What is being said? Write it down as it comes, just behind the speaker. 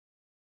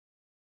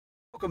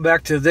Welcome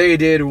back to They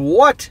Did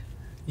What?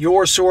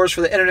 Your source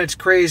for the internet's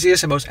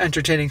craziest and most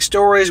entertaining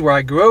stories, where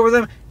I go over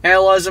them,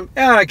 analyze them,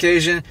 and on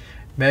occasion,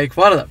 make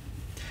fun of them.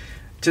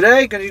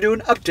 Today, I'm going to do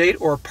an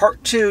update, or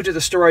part 2, to the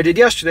story I did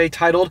yesterday,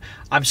 titled,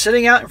 I'm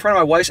sitting out in front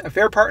of my wife's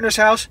affair partner's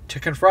house to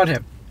confront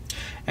him.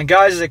 And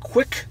guys, as a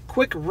quick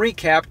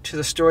recap to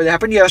the story that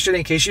happened yesterday,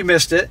 in case you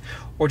missed it,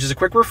 or just a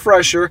quick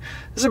refresher,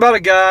 this is about a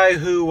guy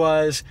who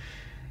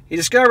he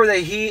discovered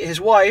that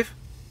his wife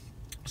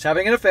was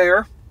having an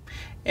affair,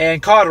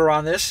 and caught her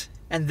on this,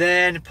 and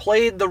then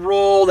played the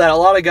role that a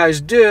lot of guys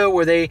do,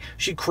 where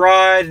she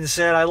cried and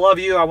said, I love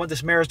you, I want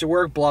this marriage to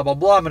work, blah, blah,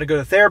 blah, I'm going to go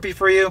to therapy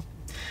for you.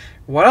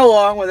 Went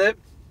along with it,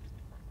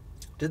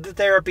 did the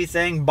therapy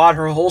thing, bought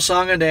her a whole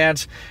song and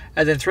dance,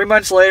 and then 3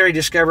 months later he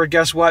discovered,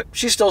 guess what,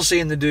 she's still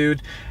seeing the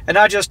dude, and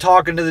not just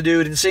talking to the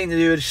dude and seeing the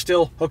dude,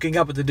 still hooking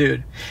up with the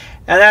dude.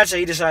 And that's how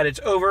he decided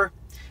it's over.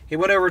 He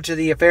went over to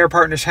the affair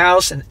partner's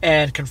house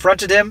and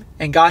confronted him,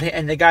 and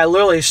the guy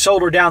literally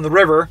sold her down the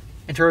river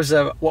in terms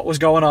of what was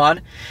going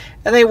on.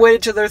 And they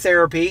waited till their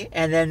therapy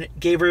and then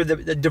gave her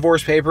the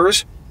divorce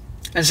papers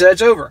and said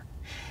it's over.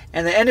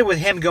 And they ended with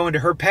him going to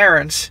her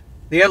parents,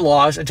 the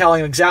in-laws, and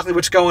telling them exactly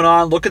what's going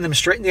on, looking them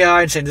straight in the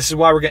eye and saying, this is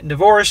why we're getting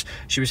divorced.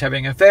 She was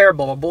having an affair,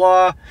 blah, blah,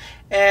 blah.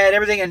 And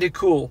everything ended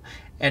cool.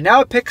 And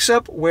now it picks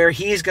up where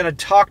he's going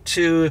to talk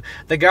to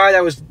the guy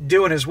that was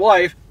doing his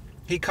wife.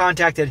 He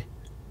contacted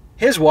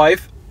his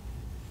wife,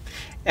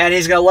 and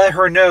he's going to let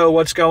her know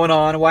what's going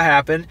on and what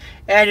happened.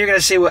 And you're going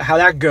to see how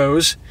that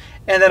goes.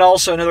 And then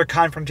also another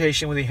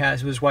confrontation he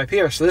has with his wife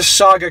here. So this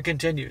saga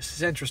continues.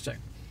 It's interesting.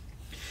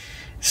 It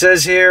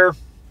says here,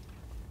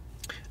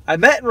 I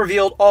met and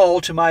revealed all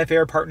to my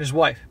affair partner's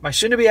wife. My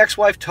soon-to-be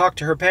ex-wife talked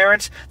to her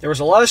parents. There was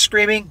a lot of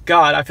screaming.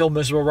 God, I feel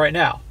miserable right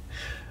now.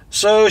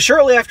 So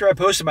shortly after I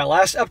posted my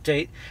last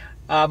update,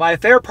 my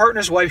affair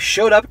partner's wife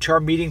showed up to our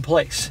meeting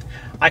place.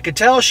 I could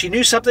tell she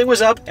knew something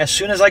was up as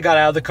soon as I got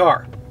out of the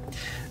car.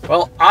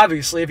 Well,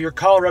 obviously, if you're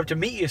calling her up to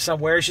meet you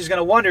somewhere, she's going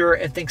to wonder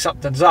and think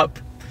something's up.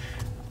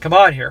 Come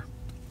on here.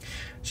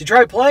 She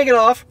tried playing it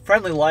off,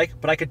 friendly-like,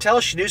 but I could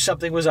tell she knew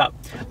something was up.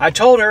 I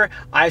told her,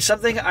 I have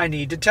something I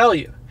need to tell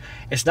you.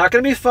 It's not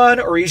going to be fun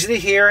or easy to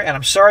hear, and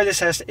I'm sorry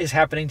this is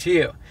happening to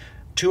you.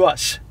 To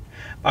us.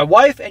 My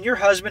wife and your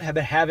husband have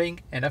been having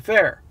an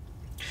affair.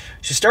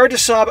 She started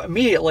to sob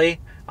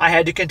immediately. I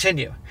had to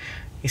continue.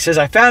 He says,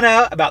 I found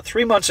out about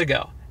 3 months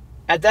ago.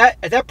 At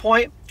that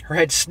point, her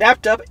head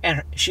snapped up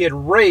and she had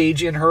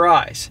rage in her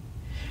eyes.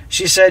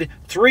 She said,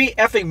 3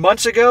 effing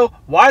months ago?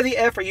 Why the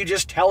F are you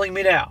just telling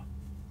me now?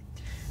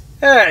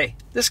 Hey,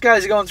 this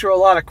guy's going through a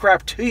lot of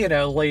crap too, you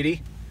know,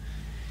 lady.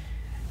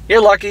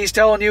 You're lucky he's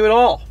telling you it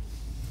all.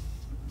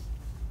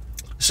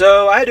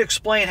 So I had to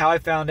explain how I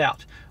found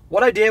out.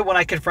 What I did when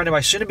I confronted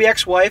my soon-to-be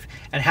ex-wife,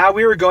 and how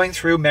we were going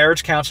through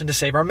marriage counseling to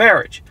save our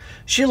marriage.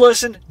 She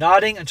listened,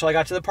 nodding, until I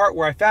got to the part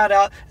where I found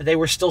out that they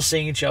were still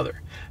seeing each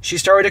other. She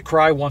started to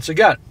cry once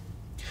again.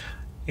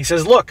 He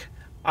says, look,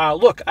 I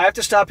have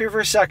to stop here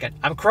for a second.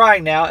 I'm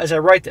crying now as I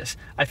write this.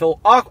 I feel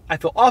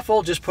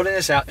awful just putting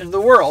this out into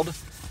the world,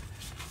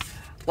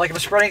 like I'm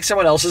spreading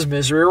someone else's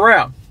misery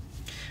around.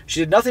 She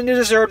did nothing to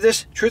deserve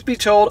this. Truth be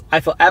told, I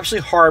feel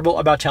absolutely horrible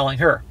about telling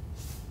her.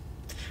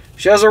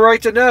 She has a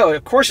right to know.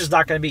 Of course it's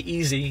not going to be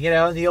easy. You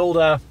know, the old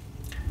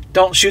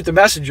don't shoot the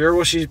messenger.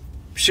 Well, she's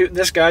shooting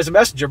this guy as a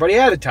messenger, but he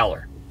had to tell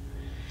her.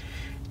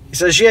 He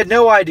says she had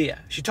no idea.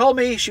 She told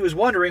me she was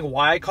wondering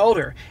why I called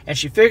her, and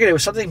she figured it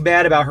was something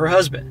bad about her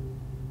husband.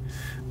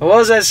 But what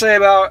does that say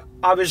about,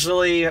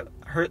 obviously,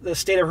 the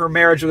state of her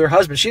marriage with her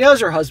husband? She knows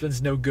her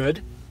husband's no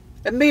good.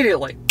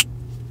 Immediately.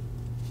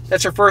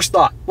 That's her first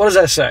thought. What does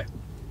that say?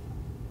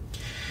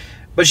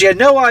 But she had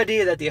no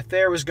idea that the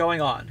affair was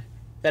going on,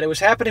 that it was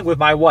happening with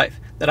my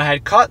wife, that I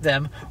had caught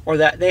them, or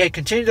that they had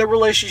continued their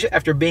relationship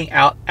after being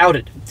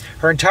outed.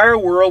 Her entire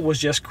world was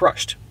just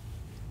crushed.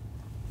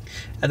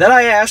 And then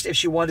I asked if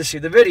she wanted to see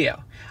the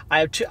video. I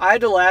had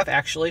to laugh,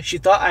 actually. She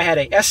thought I had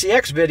a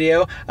SCX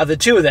video of the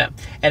two of them,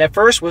 and at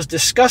first was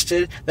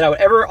disgusted that I would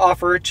ever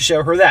offer to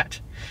show her that.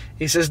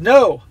 He says,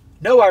 no,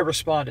 I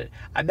responded.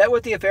 I met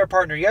with the affair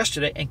partner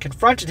yesterday and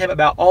confronted him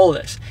about all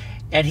of this,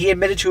 and he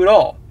admitted to it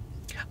all.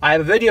 I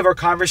have a video of our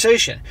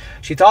conversation.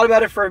 She thought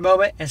about it for a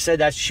moment and said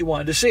that she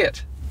wanted to see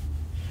it.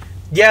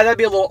 Yeah, that'd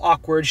be a little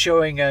awkward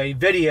showing a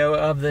video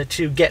of the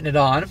two getting it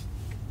on.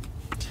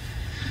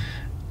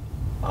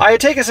 I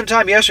had taken some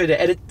time yesterday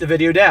to edit the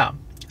video down,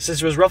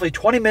 since it was roughly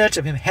 20 minutes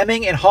of him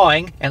hemming and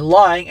hawing and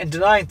lying and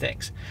denying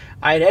things.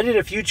 I had edited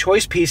a few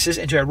choice pieces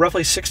into a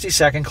roughly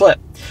 60-second clip,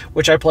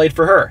 which I played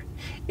for her.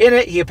 In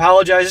it, he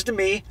apologizes to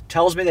me,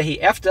 tells me that he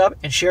effed up,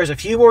 and shares a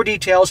few more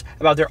details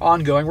about their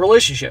ongoing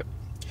relationship.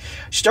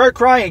 She started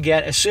crying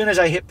again as soon as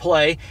I hit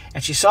play,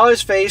 and she saw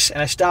his face,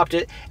 and I stopped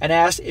it and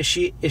asked if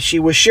she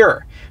was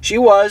sure. She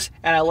was,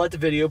 and I let the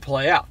video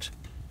play out.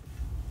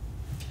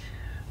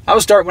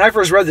 When I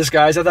first read this,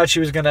 guys, I thought she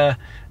was gonna,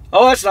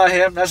 oh, that's not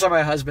him, that's not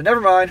my husband, never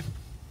mind.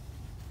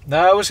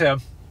 No, it was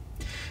him.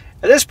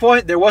 At this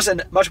point, there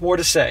wasn't much more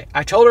to say.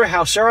 I told her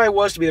how sorry I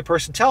was to be the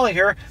person telling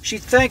her. She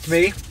thanked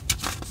me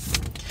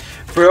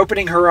for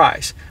opening her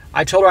eyes.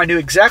 I told her I knew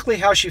exactly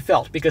how she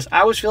felt because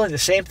I was feeling the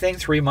same thing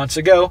 3 months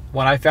ago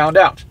when I found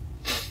out.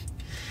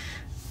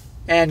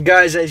 And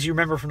guys, as you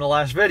remember from the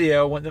last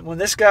video, when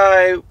this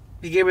guy,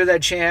 he gave her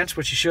that chance,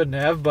 which he shouldn't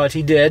have, but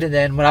he did. And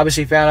then when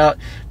obviously he found out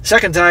the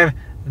second time,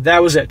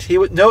 that was it.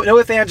 No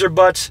ifs, ands, or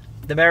buts.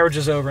 The marriage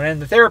is over. And in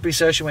the therapy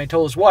session, when he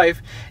told his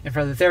wife in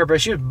front of the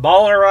therapist, she was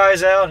bawling her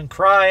eyes out and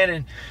crying.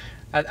 And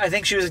I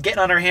think she was getting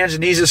on her hands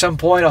and knees at some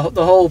point,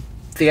 the whole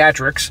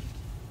theatrics.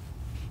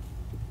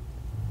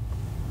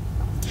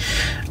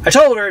 I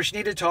told her if she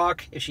needed to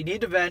talk, if she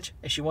needed to vent,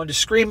 if she wanted to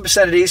scream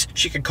obscenities,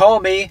 she could call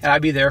me and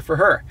I'd be there for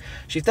her.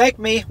 She thanked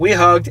me, we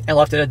hugged, and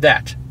left it at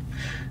that.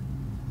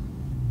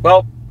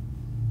 Well,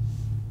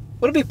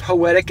 would it be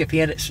poetic if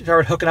he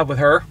started hooking up with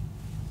her?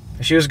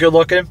 If she was good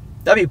looking?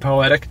 That'd be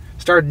poetic.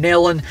 Started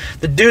nailing,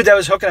 the dude that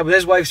was hooking up with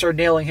his wife started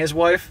nailing his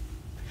wife.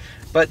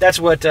 But that's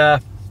what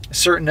a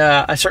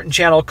certain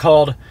channel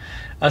called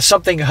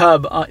Something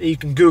Hub, you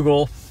can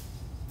Google.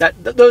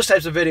 Those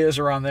types of videos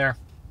are on there.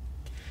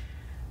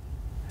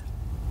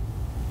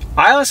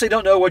 I honestly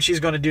don't know what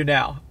she's going to do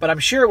now, but I'm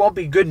sure it won't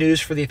be good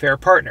news for the affair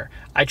partner.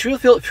 I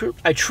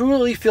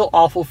truly feel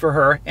awful for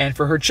her and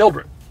for her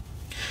children.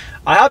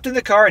 I hopped in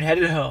the car and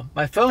headed home.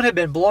 My phone had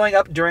been blowing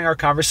up during our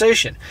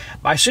conversation.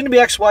 My soon-to-be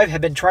ex-wife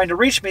had been trying to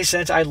reach me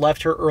since I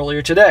left her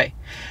earlier today.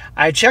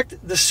 I checked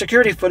the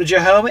security footage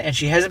at home and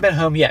she hasn't been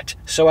home yet,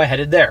 so I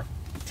headed there.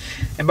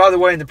 And by the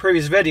way, in the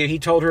previous video, he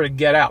told her to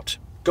get out.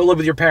 Go live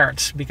with your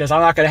parents, because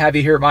I'm not going to have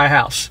you here at my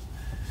house.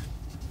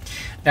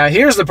 Now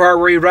here's the part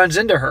where he runs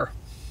into her.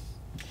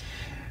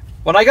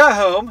 When I got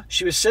home,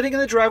 she was sitting in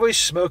the driveway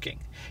smoking.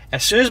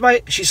 As soon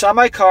as she saw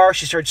my car,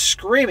 she started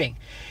screaming,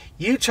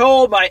 "You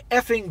told my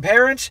effing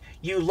parents,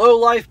 you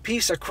low-life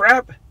piece of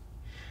crap!"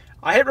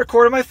 I hit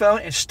record on my phone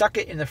and stuck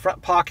it in the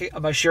front pocket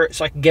of my shirt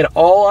so I can get it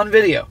all on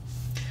video.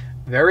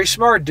 Very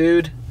smart,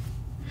 dude.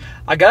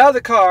 I got out of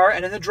the car,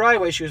 and in the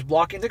driveway she was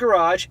blocking the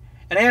garage,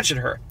 and answered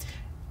her.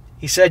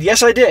 He said,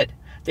 "Yes, I did.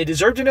 They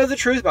deserve to know the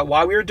truth about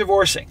why we were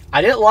divorcing.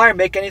 I didn't lie or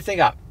make anything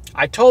up.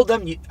 I told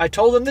them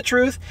the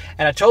truth,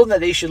 and I told them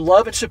that they should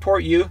love and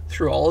support you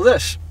through all of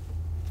this."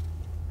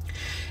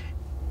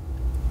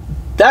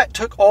 That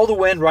took all the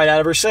wind right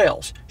out of her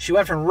sails. She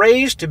went from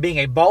rage to being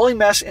a bawling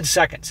mess in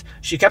seconds.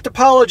 She kept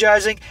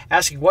apologizing,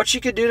 asking what she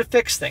could do to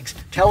fix things,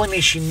 telling me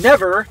she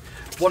never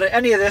wanted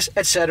any of this,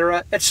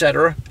 etc.,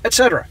 etc.,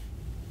 etc.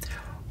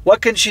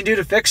 What can she do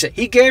to fix it?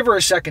 He gave her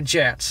a second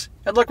chance.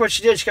 And look what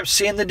she did. She kept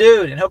seeing the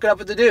dude and hooking up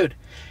with the dude.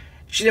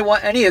 She didn't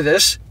want any of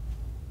this.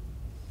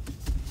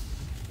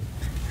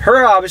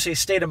 Her, obviously,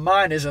 state of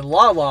mind is in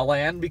la-la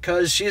land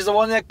because she's the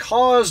one that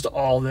caused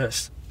all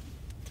this.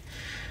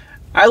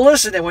 I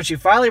listened, and when she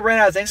finally ran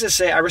out of things to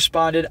say, I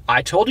responded,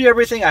 "I told you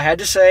everything I had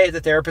to say at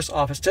the therapist's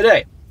office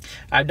today.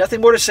 I have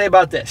nothing more to say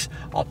about this.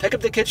 I'll pick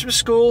up the kids from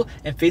school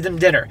and feed them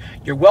dinner.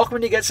 You're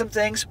welcome to get some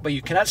things, but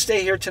you cannot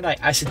stay here tonight.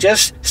 I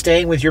suggest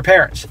staying with your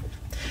parents."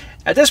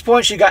 At this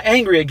point, she got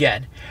angry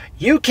again.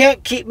 "You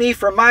can't keep me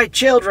from my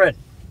children."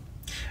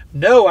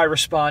 "No," I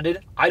responded.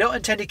 "I don't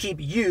intend to keep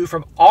you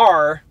from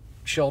our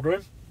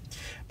children.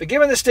 But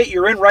given the state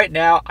you're in right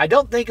now, I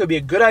don't think it would be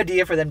a good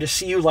idea for them to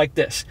see you like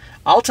this.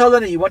 I'll tell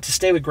them that you want to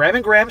stay with Graham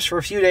and Gramps for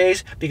a few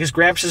days because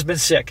Gramps has been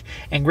sick,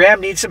 and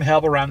Graham needs some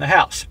help around the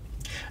house.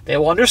 They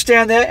will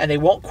understand that, and they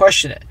won't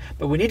question it.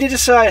 But we need to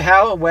decide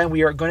how and when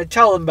we are going to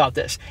tell them about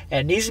this, and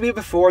it needs to be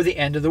before the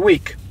end of the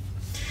week."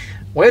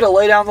 Way to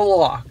lay down the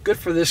law. Good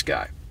for this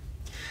guy.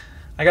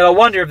 I gotta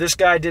wonder if this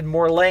guy did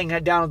more laying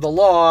down of the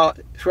law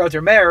throughout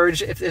their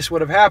marriage if this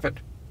would have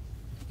happened.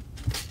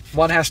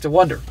 One has to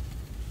wonder.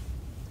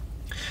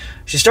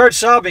 She started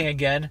sobbing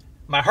again.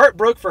 My heart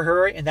broke for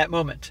her in that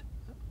moment.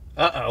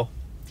 Uh-oh.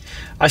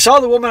 I saw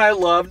the woman I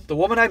loved, the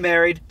woman I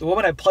married, the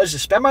woman I pledged to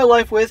spend my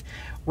life with,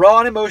 raw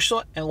and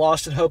emotional and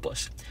lost and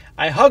hopeless.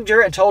 I hugged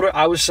her and told her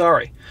I was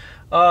sorry.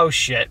 Oh,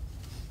 shit.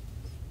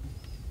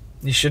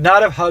 You should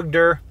not have hugged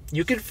her.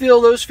 You can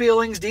feel those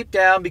feelings deep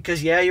down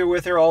because, yeah, you're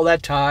with her all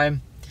that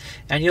time,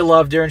 and you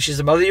loved her, and she's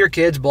the mother of your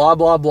kids, blah,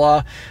 blah,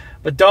 blah.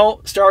 But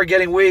don't start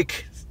getting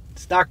weak.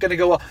 It's not going to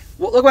go well.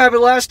 Well, look what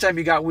happened last time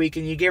you got weak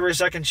and you gave her a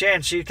second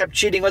chance. She kept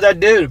cheating with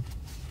that dude.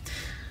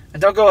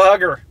 And don't go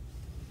hug her.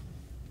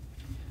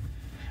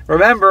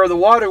 Remember, the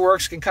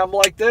waterworks can come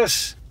like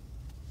this.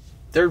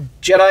 They're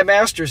Jedi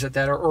Masters at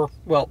that, or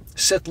well,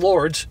 Sith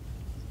Lords.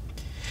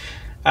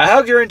 I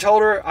hugged her and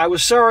told her I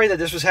was sorry that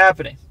this was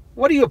happening.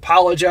 What are you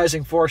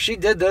apologizing for? She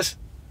did this.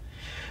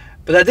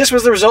 But that this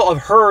was the result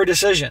of her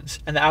decisions,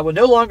 and that I would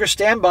no longer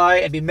stand by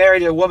and be married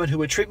to a woman who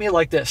would treat me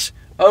like this.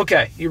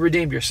 Okay, you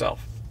redeemed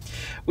yourself.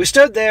 We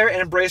stood there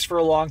and embraced for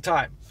a long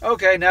time.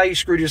 Okay, now you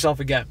screwed yourself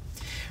again.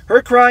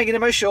 Her crying into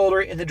my shoulder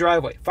in the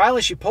driveway.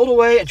 Finally, she pulled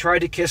away and tried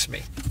to kiss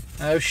me.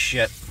 Oh,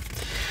 shit.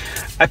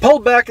 I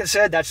pulled back and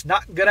said, that's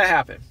not going to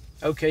happen.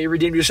 Okay, you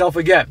redeemed yourself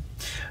again.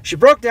 She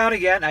broke down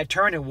again. I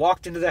turned and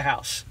walked into the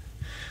house.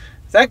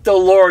 Thank the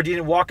Lord you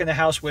didn't walk in the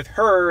house with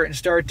her and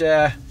start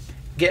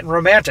getting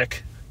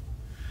romantic.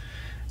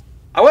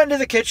 I went into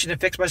the kitchen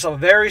and fixed myself a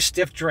very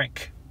stiff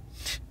drink.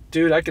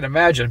 Dude, I can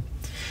imagine.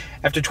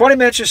 After 20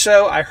 minutes or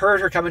so, I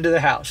heard her come into the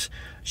house.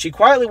 She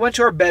quietly went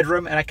to our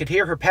bedroom, and I could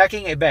hear her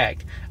packing a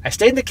bag. I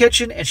stayed in the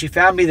kitchen, and she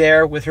found me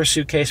there with her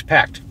suitcase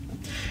packed.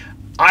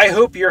 I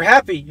hope you're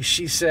happy,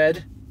 she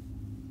said.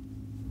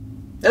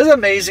 This is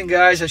amazing,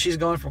 guys, how she's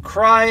going from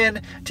crying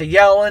to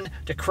yelling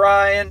to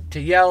crying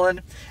to yelling.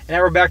 And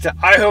now we're back to,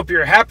 I hope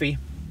you're happy.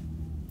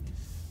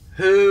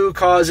 Who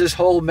caused this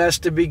whole mess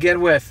to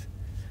begin with?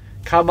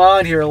 Come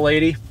on here,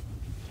 lady.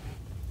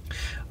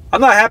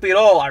 I'm not happy at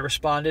all, I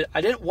responded.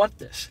 I didn't want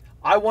this.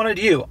 I wanted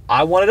you.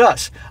 I wanted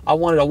us. I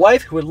wanted a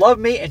wife who would love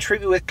me and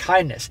treat me with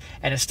kindness.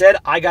 And instead,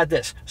 I got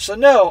this. So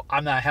no,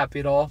 I'm not happy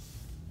at all.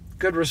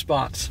 Good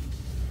response.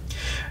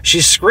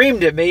 She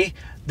screamed at me,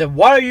 then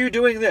why are you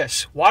doing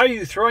this? Why are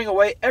you throwing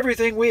away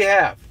everything we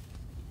have?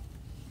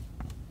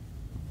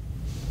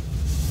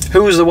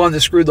 Who was the one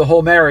that screwed the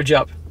whole marriage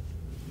up?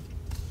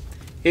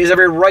 He has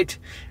every right.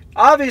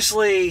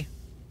 Obviously,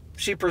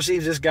 she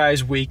perceives this guy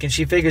as weak, and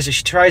she figures that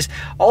she tries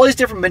all these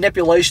different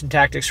manipulation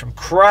tactics, from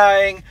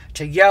crying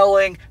to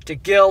yelling to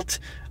guilt,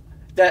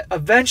 that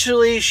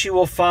eventually she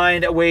will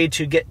find a way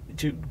to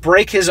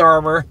break his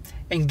armor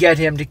and get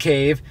him to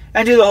cave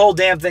and do the whole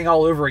damn thing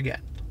all over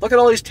again. Look at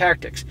all these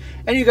tactics.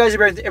 And you guys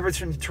have ever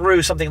been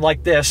through something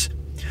like this,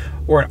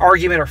 or an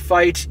argument or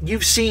fight.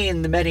 You've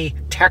seen the many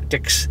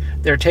tactics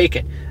they're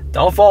taking.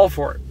 Don't fall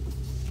for it.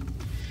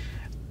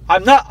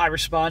 I'm not, I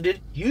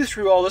responded. You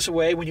threw all this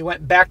away when you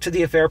went back to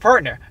the affair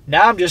partner.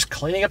 Now I'm just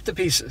cleaning up the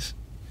pieces.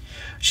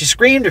 She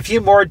screamed a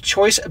few more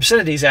choice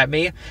obscenities at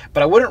me,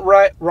 but I wouldn't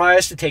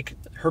rise to take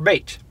her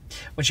bait.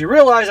 When she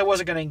realized I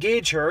wasn't going to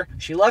engage her,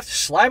 she left,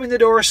 slamming the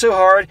door so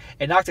hard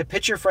and knocked a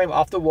picture frame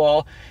off the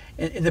wall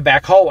in the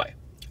back hallway.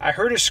 I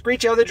heard her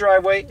screech out of the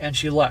driveway, and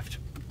she left.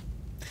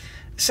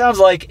 It sounds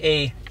like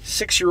a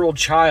 6-year-old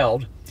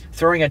child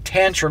throwing a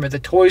tantrum at the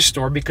toy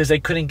store because they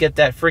couldn't get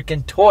that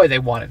freaking toy they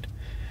wanted.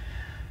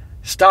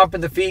 Stomping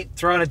the feet,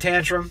 throwing a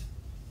tantrum.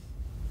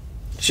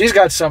 She's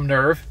got some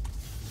nerve.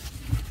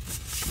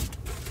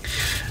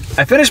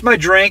 I finished my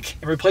drink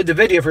and replayed the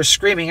video of her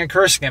screaming and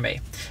cursing at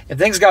me. If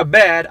things got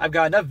bad, I've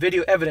got enough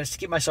video evidence to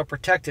keep myself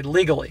protected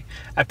legally.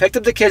 I picked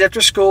up the kids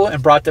after school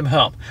and brought them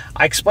home.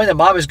 I explained that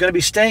Mom is going to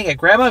be staying at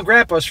Grandma and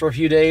Grandpa's for a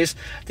few days.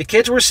 The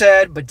kids were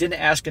sad, but didn't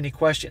ask any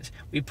questions.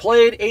 We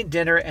played, ate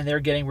dinner, and they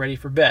were getting ready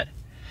for bed.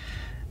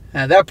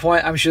 And at that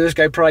point, I'm sure this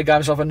guy probably got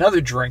himself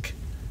another drink.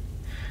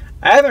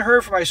 I haven't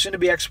heard from my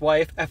soon-to-be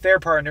ex-wife, affair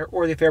partner,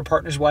 or the affair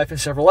partner's wife in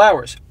several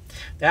hours.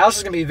 The house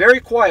is going to be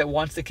very quiet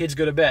once the kids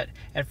go to bed.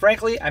 And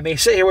frankly, I may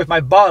sit here with my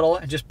bottle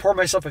and just pour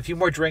myself a few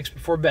more drinks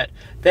before bed.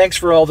 Thanks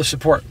for all the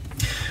support.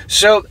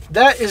 So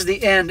that is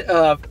the end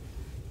of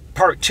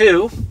part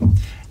 2.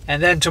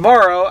 And then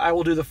tomorrow I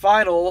will do the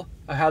final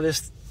of how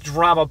this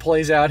drama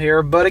plays out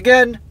here. But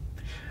again,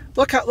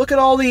 look at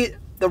all the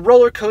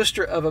roller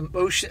coaster of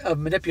emotion, of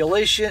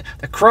manipulation,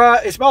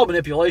 it's all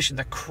manipulation,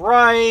 the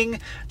crying,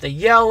 the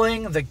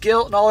yelling, the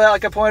guilt, and all that,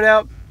 like I pointed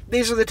out.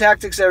 These are the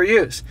tactics that are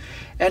used.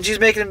 And she's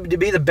making him to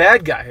be the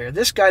bad guy here.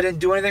 This guy didn't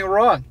do anything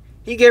wrong.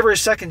 He gave her a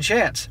second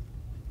chance.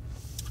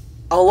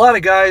 A lot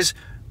of guys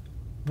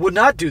would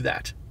not do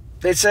that.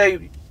 They'd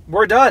say,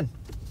 we're done.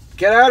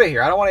 Get out of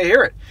here. I don't want to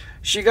hear it.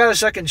 She got a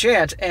second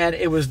chance, and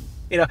it was,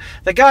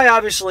 the guy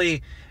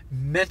obviously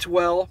meant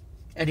well,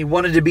 and he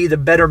wanted to be the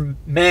better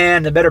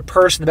man, the better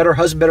person, the better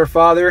husband, better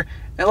father,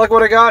 and look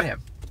what I got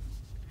him.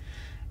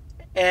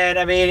 And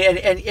I mean,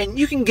 and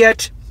you can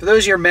get, for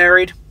those of you who are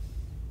married,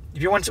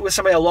 if you're with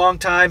somebody a long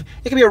time,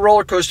 it can be a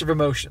roller coaster of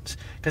emotions.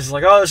 Because it's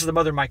like, oh, this is the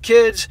mother of my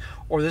kids,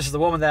 or this is the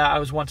woman that I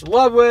was once in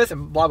love with,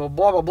 and blah, blah,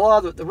 blah, blah, blah.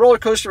 The roller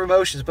coaster of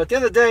emotions. But at the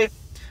end of the day,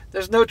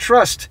 there's no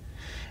trust.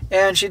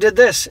 And she did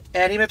this.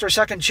 And even after a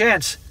second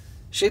chance,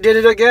 she did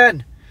it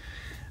again.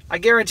 I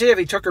guarantee if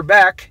he took her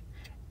back,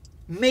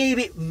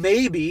 maybe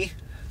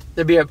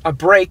there'd be a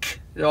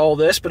break to all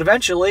this. But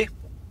eventually,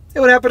 it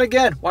would happen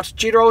again. Once a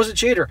cheater, always a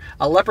cheater.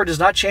 A leopard does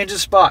not change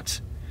his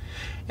spots.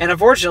 And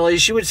unfortunately,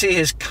 she would see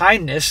his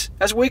kindness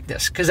as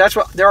weakness, because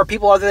there are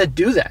people out there that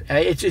do that.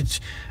 It's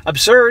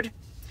absurd.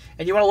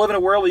 And you want to live in a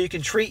world where you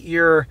can treat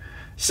your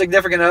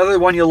significant other, the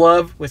one you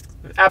love, with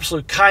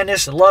absolute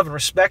kindness and love and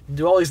respect, and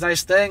do all these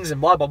nice things and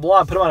blah blah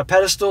blah, and put them on a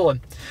pedestal. And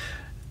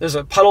there's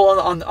a puddle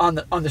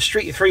on the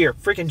street, you throw your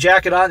freaking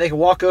jacket on, they can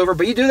walk over.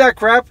 But you do that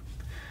crap,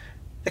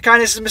 the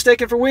kindness is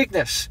mistaken for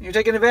weakness. You're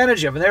taken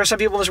advantage of. And there are some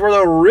people in this world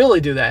that will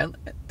really do that.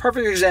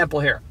 Perfect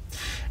example here.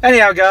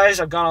 Anyhow,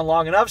 guys, I've gone on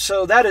long enough,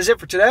 so that is it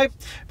for today. Be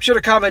sure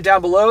to comment down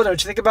below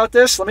what you think about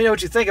this. Let me know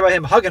what you think about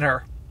him hugging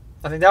her.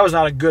 I think that was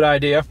not a good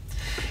idea.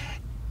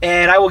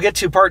 And I will get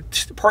to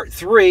part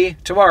 3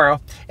 tomorrow.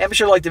 And be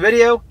sure to like the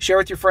video, share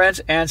with your friends,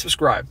 and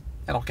subscribe.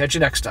 And I'll catch you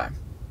next time.